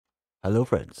Hello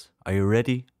friends, are you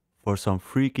ready for some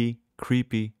freaky,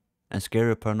 creepy and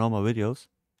scary paranormal videos?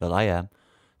 Well, I am.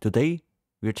 Today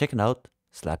we're checking out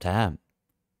Slapped Ham.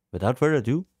 Without further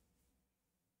ado,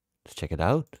 let's check it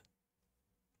out.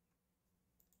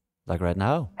 Like right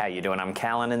now. How you doing? I'm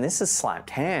Callan and this is Slapped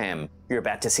Ham. You're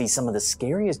about to see some of the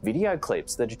scariest video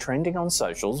clips that are trending on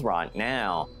socials right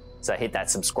now. So hit that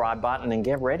subscribe button and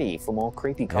get ready for more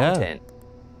creepy content.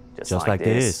 Just like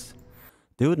this.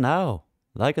 Do it now.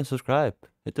 Like and subscribe.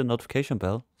 Hit the notification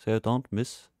bell so you don't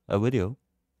miss a video.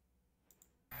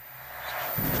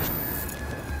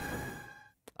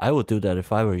 I would do that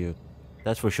if I were you.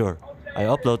 That's for sure. I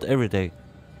upload every day.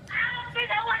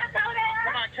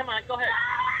 Come on, go ahead.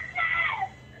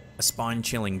 A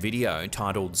spine-chilling video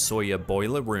titled Sawyer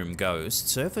Boiler Room Ghost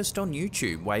surfaced on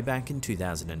YouTube way back in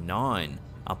 2009,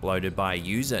 uploaded by a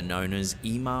user known as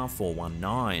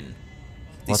EMA419.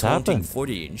 This haunting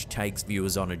footage takes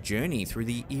viewers on a journey through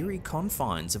the eerie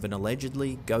confines of an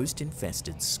allegedly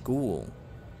ghost-infested school.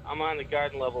 I'm on the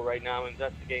garden level right now. I'm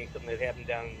investigating something that happened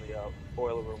down in the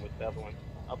boiler room with Evelyn.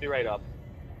 I'll be right up.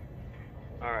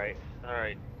 All right.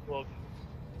 Well,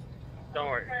 don't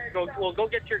worry. Go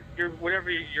get your whatever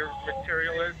your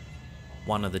material is.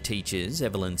 One of the teachers,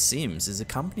 Evelyn Sims, is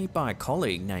accompanied by a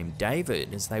colleague named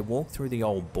David as they walk through the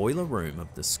old boiler room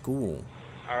of the school.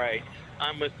 All right.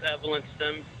 I'm with Evelyn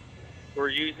Sims. We're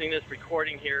using this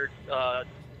recording here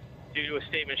due to a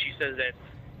statement. She says that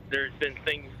there's been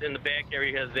things in the back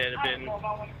area that have been...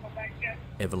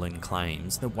 Evelyn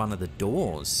claims that one of the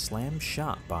doors slammed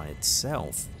shut by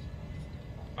itself.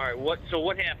 All right, what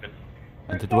happened?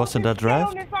 And it wasn't that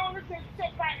draft? All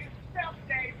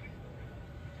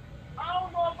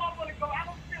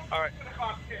right,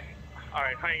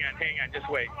 hang on, just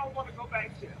wait.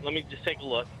 Let me just take a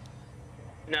look.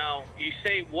 Now, you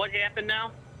say what happened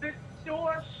now? This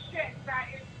door shut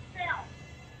by itself.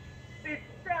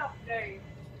 Itself, Dave.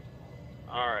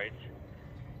 All right.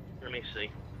 Let me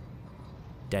see.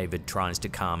 David tries to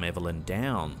calm Evelyn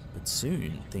down, but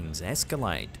soon things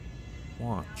escalate.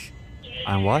 Watch.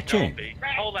 I'm watching.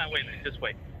 Hold on, wait a minute, just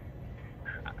wait.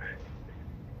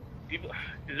 Is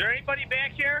there anybody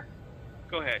back here?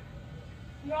 Go ahead.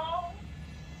 No.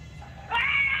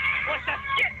 What the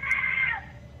shit?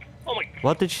 Oh my...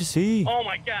 What did she see? Oh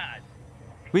my God.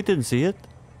 We didn't see it.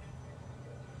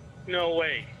 No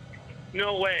way.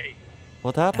 No way.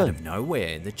 What Out happened? of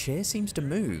nowhere, the chair seems to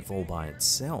move all by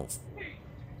itself.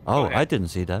 Oh, I didn't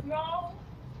see that. No.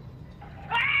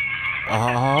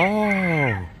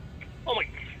 Oh. Oh my...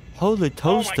 Holy Oh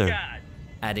toaster. my God.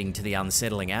 Adding to the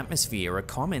unsettling atmosphere are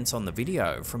comments on the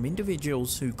video from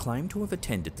individuals who claim to have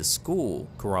attended the school,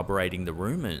 corroborating the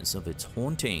rumours of its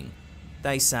haunting.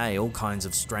 They say all kinds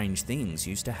of strange things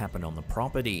used to happen on the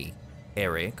property.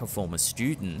 Eric, a former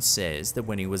student, says that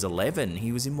when he was 11,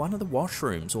 he was in one of the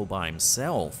washrooms all by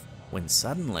himself, when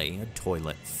suddenly a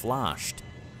toilet flushed.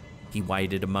 He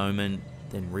waited a moment,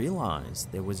 then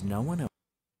realised there was no one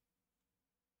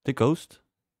The ghost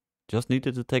just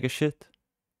needed to take a shit.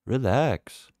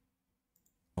 Relax.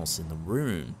 else in the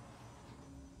room.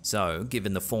 So,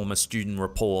 given the former student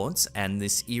reports and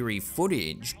this eerie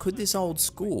footage, could this old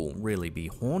school really be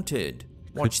haunted?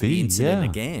 Watch the incident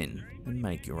again and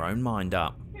make your own mind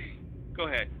up. Go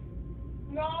ahead.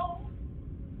 No.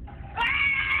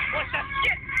 What the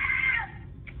shit?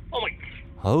 Oh my...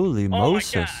 Holy Oh my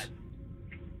Moses. God.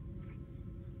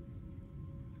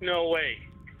 No way.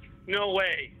 No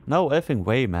way. No effing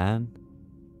way, man.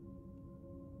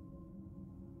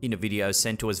 In a video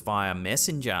sent to us via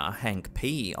Messenger, Hank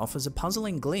P offers a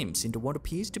puzzling glimpse into what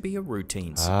appears to be a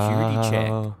routine security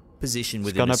check. Positioned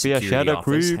within a security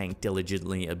office, Hank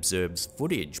diligently observes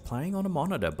footage playing on a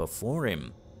monitor before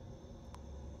him.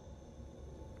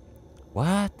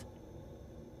 What?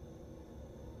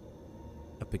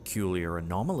 A peculiar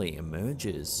anomaly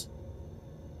emerges.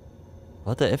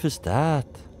 What the F is that?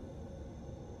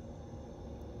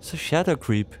 It's a shadow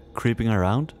creeping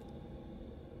around.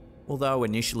 Although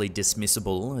initially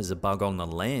dismissible as a bug on the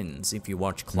lens, if you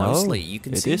watch closely, you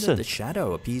can see that the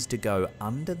shadow appears to go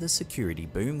under the security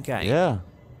boom gate. Yeah,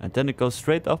 and then it goes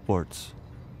straight upwards.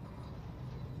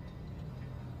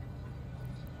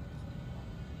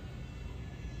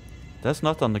 That's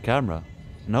not on the camera.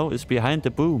 No, it's behind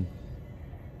the boom.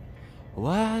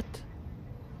 What?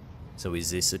 So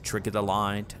is this a trick of the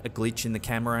light, a glitch in the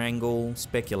camera angle?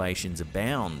 Speculations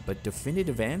abound, but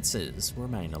definitive answers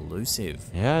remain elusive.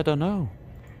 Yeah, I don't know.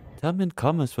 Tell me in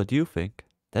comments what you think.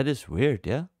 That is weird,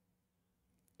 yeah?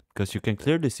 Because you can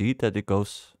clearly see that it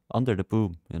goes under the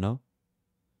boom, you know?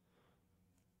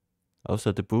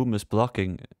 Also, the boom is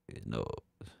blocking,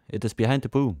 it is behind the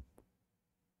boom.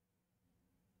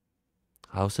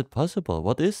 How's it possible?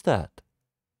 What is that?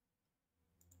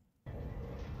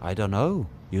 I don't know.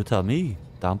 You tell me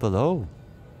down below.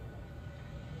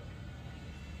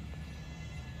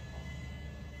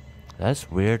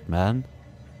 That's weird, man.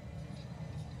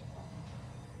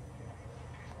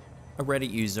 A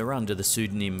Reddit user under the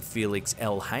pseudonym Felix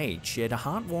LH shared a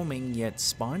heartwarming yet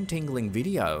spine-tingling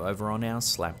video over on our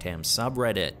Slaptam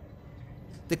subreddit.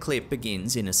 The clip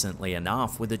begins innocently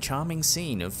enough with a charming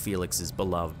scene of Felix's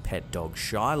beloved pet dog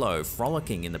Shiloh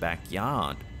frolicking in the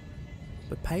backyard.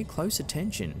 But pay close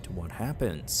attention to what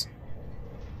happens.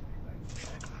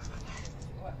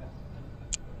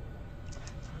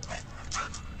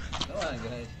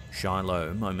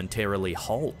 Shiloh momentarily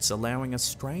halts, allowing a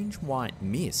strange white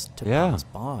mist to pass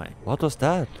by. What was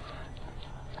that?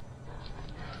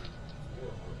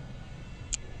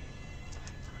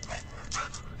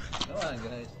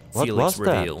 Felix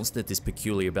reveals that this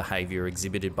peculiar behaviour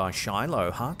exhibited by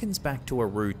Shiloh harkens back to a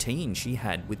routine she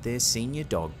had with their senior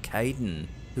dog Caden,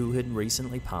 who had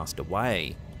recently passed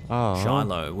away. Oh.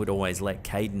 Shiloh would always let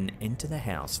Caden enter the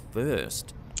house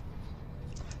first.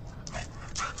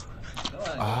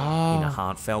 In a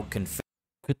heartfelt confession.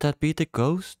 Could that be the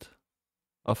ghost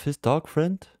of his dog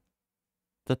friend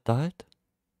that died?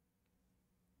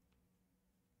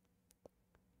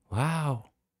 Wow.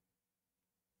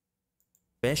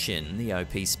 The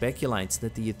OP speculates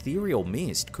that the ethereal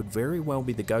mist could very well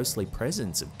be the ghostly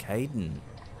presence of Caden.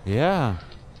 Yeah.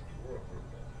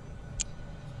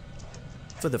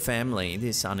 For the family,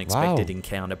 this unexpected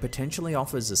encounter potentially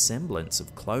offers a semblance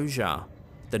of closure.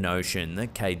 The notion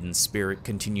that Caden's spirit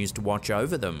continues to watch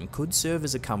over them could serve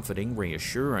as a comforting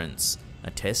reassurance, a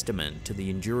testament to the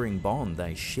enduring bond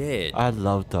they shared. I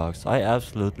love dogs. I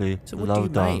absolutely love dogs. So what do you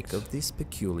make of this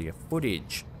peculiar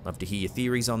footage? Love to hear your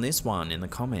theories on this one in the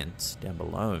comments down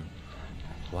below.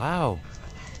 Wow.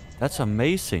 That's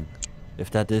amazing.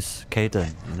 If that is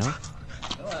Caden, you know?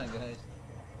 Come on, guys.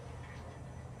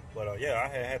 But yeah,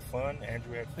 I had fun.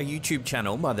 Andrew had fun. A YouTube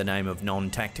channel by the name of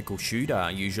Non-Tactical Shooter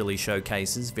usually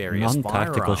showcases various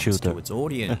firearms to its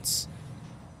audience.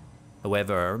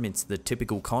 However, amidst the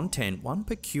typical content, one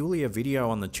peculiar video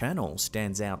on the channel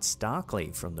stands out starkly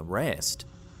from the rest.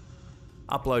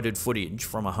 Uploaded footage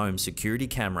from a home security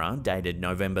camera dated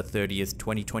November 30th,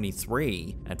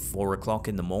 2023 at 4 o'clock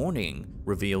in the morning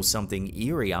reveals something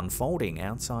eerie unfolding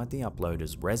outside the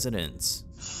uploader's residence.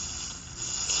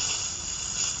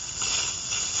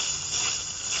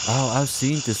 Oh, I've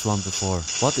seen this one before.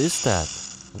 What is that?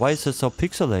 Why is it so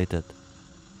pixelated?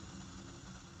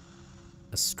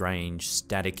 A strange,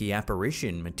 staticky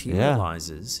apparition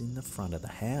materializes in the front of the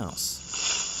house.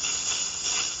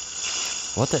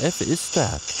 What the F is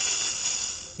that?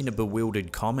 In a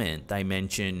bewildered comment, they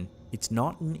mention, "It's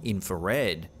not an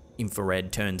infrared.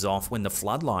 Infrared turns off when the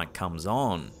floodlight comes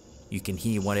on. You can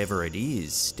hear whatever it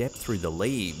is step through the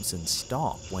leaves and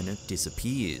stop when it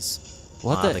disappears."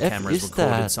 What the F cameras is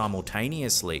recorded that?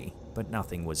 simultaneously, but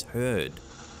nothing was heard.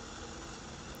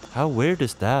 How weird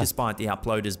is that? Despite the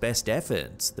uploader's best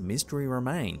efforts, the mystery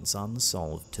remains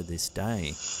unsolved to this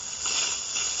day.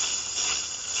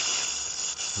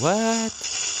 What?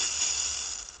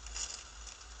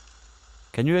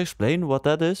 Can you explain what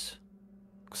that is?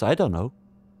 Because I don't know.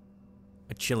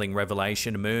 A chilling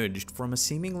revelation emerged from a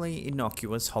seemingly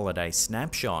innocuous holiday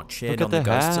snapshot shared Look on the at the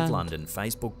Ghosts of hand. London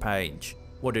Facebook page.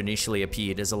 What initially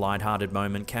appeared as a light-hearted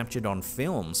moment captured on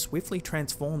film swiftly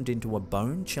transformed into a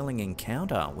bone-chilling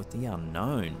encounter with the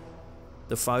unknown.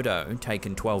 The photo,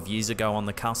 taken 12 years ago on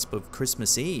the cusp of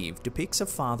Christmas Eve, depicts a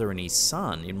father and his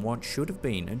son in what should have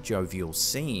been a jovial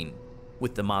scene.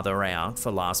 With the mother out for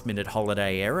last-minute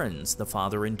holiday errands, the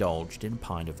father indulged in a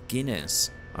pint of Guinness,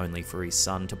 only for his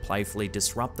son to playfully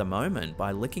disrupt the moment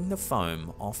by licking the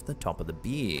foam off the top of the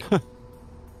beer.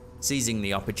 Seizing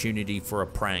the opportunity for a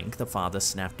prank, the father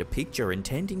snapped a picture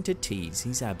intending to tease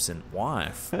his absent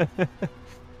wife.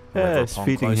 However,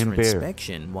 upon closer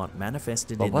inspection, what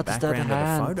manifested in the background of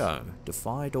the photo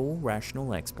defied all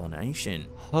rational explanation.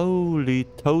 Holy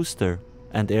toaster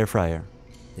and air fryer.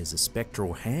 There's a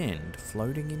spectral hand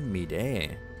floating in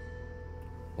mid-air.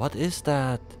 What is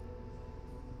that?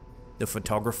 The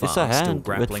photographer, It's a hand still with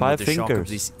grappling 5 with the shock of fingers.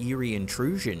 this eerie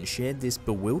intrusion, shared this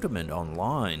bewilderment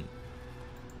online.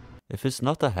 If it's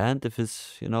not a hand, if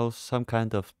it's, you know, some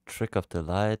kind of trick of the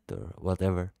light or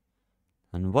whatever.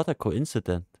 And what a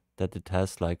coincidence that it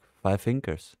has like 5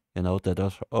 fingers. You know, that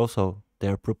are also,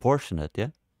 they're proportionate,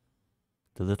 yeah?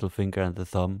 The little finger and the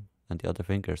thumb and the other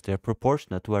fingers, they're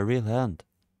proportionate to a real hand.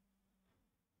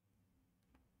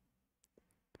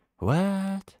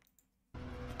 What?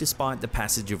 Despite the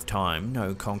passage of time,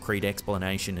 no concrete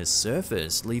explanation has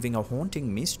surfaced, leaving a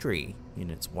haunting mystery in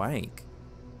its wake.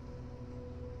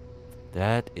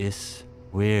 That is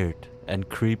weird and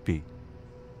creepy.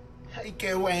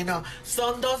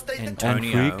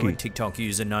 Antonio, freaky. a TikTok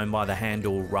user known by the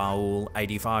handle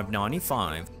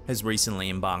Raul8595, has recently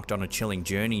embarked on a chilling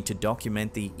journey to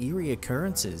document the eerie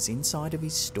occurrences inside of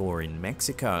his store in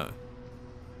Mexico.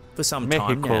 For some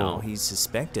time now, he's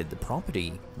suspected the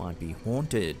property might be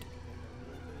haunted.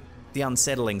 The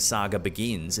unsettling saga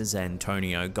begins as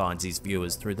Antonio guides his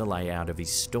viewers through the layout of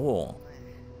his store,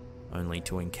 only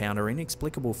to encounter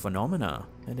inexplicable phenomena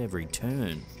at every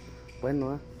turn.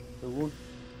 Bueno, según.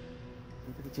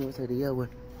 ¿Qué chingo sería, güey?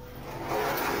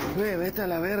 Güey, vete a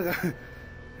la verga.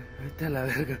 Vete a la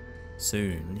verga.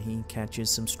 Soon, he catches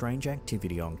some strange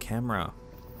activity on camera.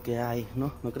 ¿Qué hay?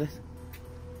 ¿No? ¿No crees?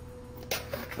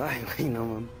 Ay, güey, no,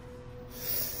 mames.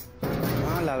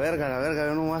 No, la verga,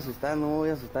 yo no me voy a asustar, no me voy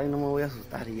a asustar y no me voy a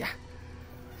asustar y ya.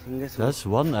 That's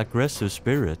one aggressive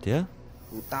spirit, yeah?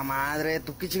 Puta madre,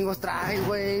 ¿tú qué chingos traes,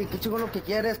 güey? ¿Qué chingo lo que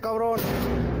quieres, cabrón?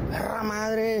 Perra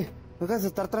madre, dejas de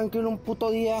estar tranquilo un puto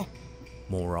día.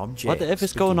 More objects. What the F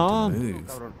is going on?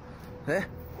 Cabrón. ¿Eh?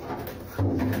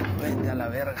 Vete a la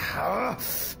verga. ¡Ah!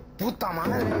 Puta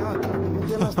madre, no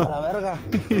tienes hasta la verga.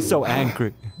 He's so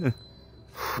angry.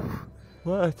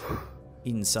 What?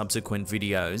 In subsequent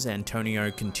videos, Antonio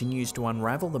continues to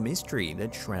unravel the mystery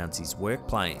that shrouds his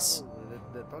workplace.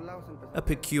 A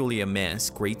peculiar mess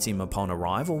greets him upon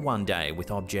arrival one day with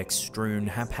objects strewn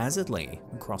haphazardly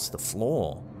across the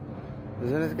floor.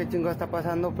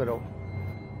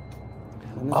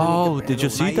 Oh, did you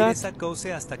see that?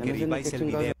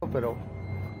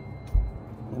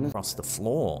 Across the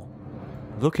floor.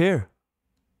 Look here.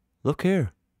 Look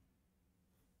here.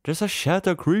 There's a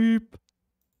shadow creep.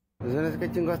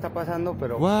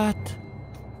 What?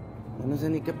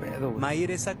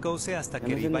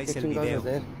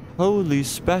 Holy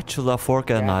spatula, fork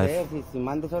and knife.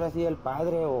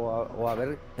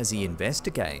 As he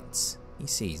investigates, he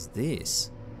sees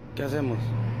this.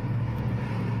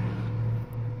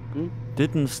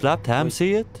 Didn't Slapped Ham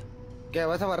see it?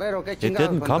 He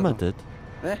didn't comment it.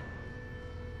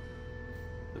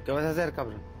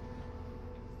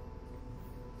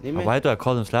 Why do I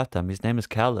call him Slapped Ham? His name is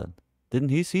Callan. Didn't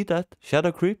he see that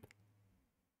shadow creep?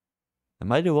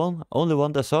 Am I the only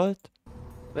one that saw it?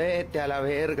 Vete a la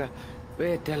verga.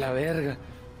 Vete a la verga.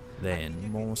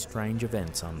 Then more strange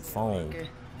events unfold.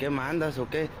 ¿Qué mandas o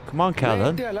qué? Come on,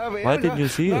 Callan. Why didn't you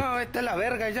see it? No, vete a la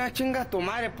verga, ya chinga tu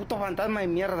madre, puto fantasma de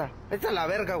mierda. Vete a la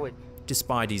verga, güey.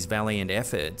 Despite his valiant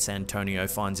efforts, Antonio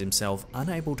finds himself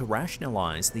unable to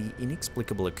rationalize the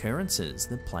inexplicable occurrences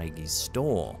that plague his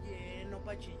store.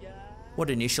 What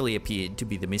initially appeared to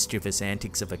be the mischievous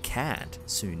antics of a cat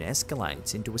soon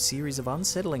escalates into a series of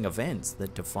unsettling events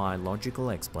that defy logical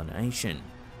explanation.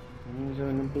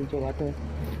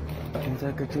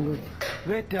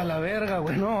 Vete a la verga,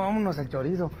 güey. No, vámonos al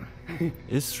chorizo.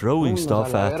 It's throwing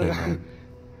stuff at him.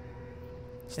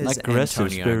 It's an As aggressive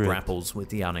Antonio spirit. grapples with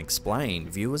the unexplained,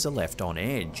 viewers are left on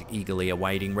edge, eagerly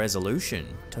awaiting resolution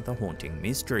to the haunting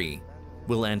mystery.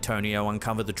 Will Antonio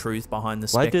uncover the truth behind the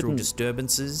Why spectral didn't-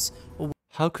 disturbances, or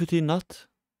How could he not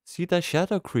see that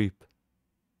shadow creep?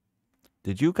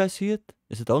 Did you guys see it?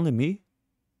 Is it only me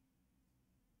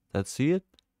that see it?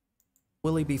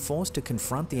 will he be forced to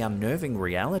confront the unnerving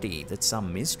reality that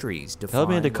some mysteries defy Tell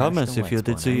me in the comments rational if you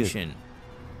did see it. explanation?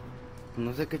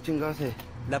 No sé qué chingados se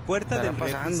La puerta estará del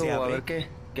refri pasando se o a abre. ver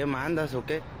qué mandas o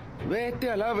qué. Vete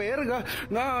a la verga.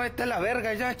 No, vete a la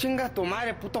verga, ya chinga tu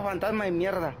madre, puto fantasma de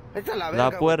mierda. Vete a la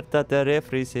verga. La puerta del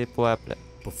refri se abre.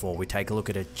 Before we take a look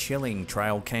at a chilling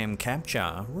trail cam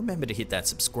capture, remember to hit that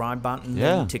subscribe button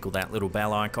Yeah. and tickle that little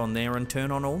bell icon there and turn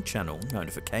on all channel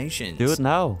notifications. Do it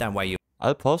now. That way you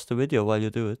I'll pause the video while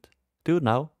you do it. Do it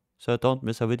now, so I don't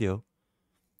miss a video.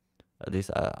 At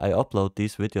least I upload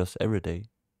these videos every day.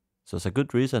 So it's a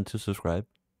good reason to subscribe.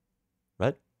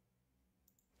 Right?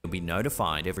 will be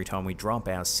notified every time we drop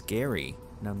our scary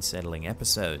and unsettling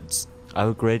episodes. I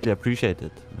would greatly appreciate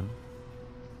it.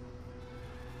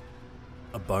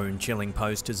 A bone-chilling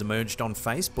post has emerged on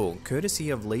Facebook, courtesy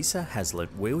of Lisa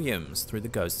Hazlitt Williams through the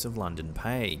Ghosts of London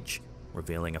page,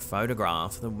 revealing a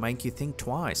photograph that will make you think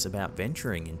twice about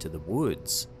venturing into the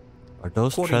woods. Are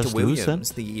those According to translucent?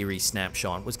 Williams, the eerie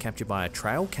snapshot was captured by a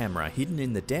trail camera hidden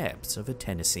in the depths of a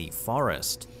Tennessee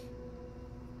forest.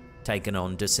 Taken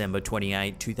on December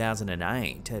 28,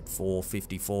 2008 at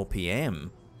 4:54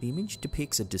 PM, the image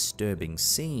depicts a disturbing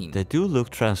scene. They do look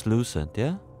translucent,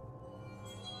 yeah?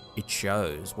 It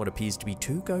shows what appears to be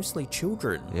two ghostly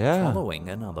children Yeah. following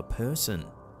another person.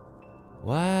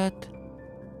 What?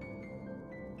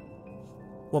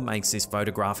 What makes this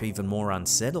photograph even more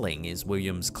unsettling is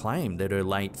William's claim that her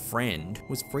late friend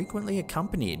was frequently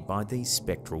accompanied by these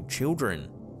spectral children.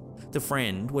 The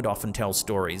friend would often tell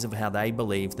stories of how they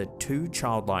believe that two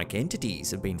childlike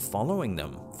entities have been following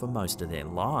them for most of their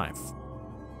life.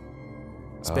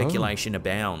 Speculation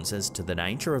abounds as to the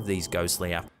nature of these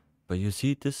ghostly apparitions. But you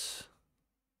see this,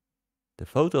 the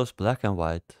photo's black and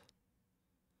white.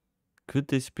 Could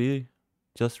this be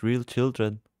just real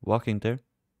children walking there?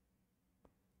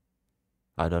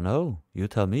 I don't know. You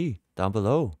tell me down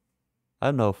below.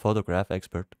 I'm no photograph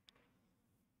expert.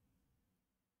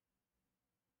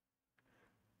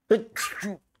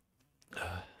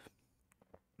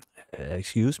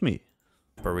 Excuse me.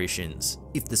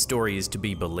 If the story is to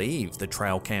be believed, the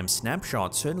trail cam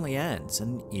snapshot certainly adds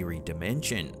an eerie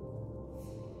dimension.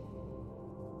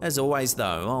 As always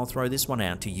though, I'll throw this one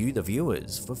out to you the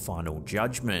viewers for final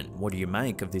judgment. What do you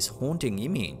make of this haunting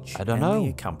image I don't know.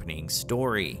 the accompanying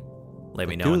story? Let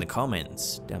me know in the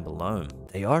comments down below.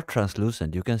 They are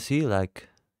translucent. You can see, like,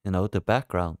 you know, the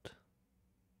background.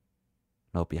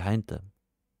 No, behind them.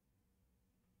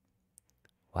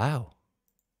 Wow.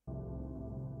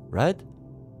 Right?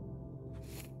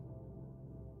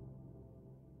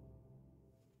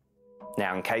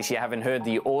 Now, in case you haven't heard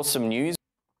the awesome news,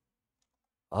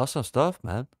 Awesome stuff,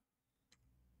 man.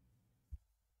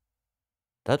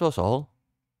 That was all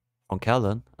from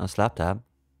Callan and Slaptam.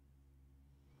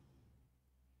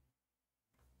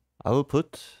 I will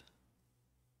put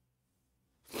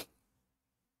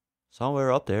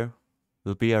somewhere up there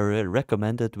will be a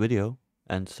recommended video,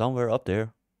 and somewhere up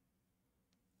there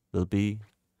will be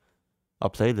a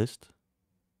playlist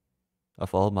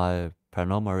of all my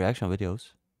paranormal reaction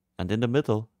videos, and in the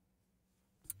middle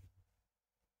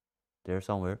there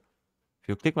somewhere, if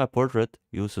you click my portrait,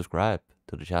 you'll subscribe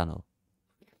to the channel.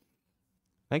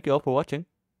 Thank you all for watching.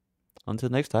 Until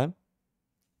next time,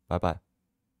 bye bye.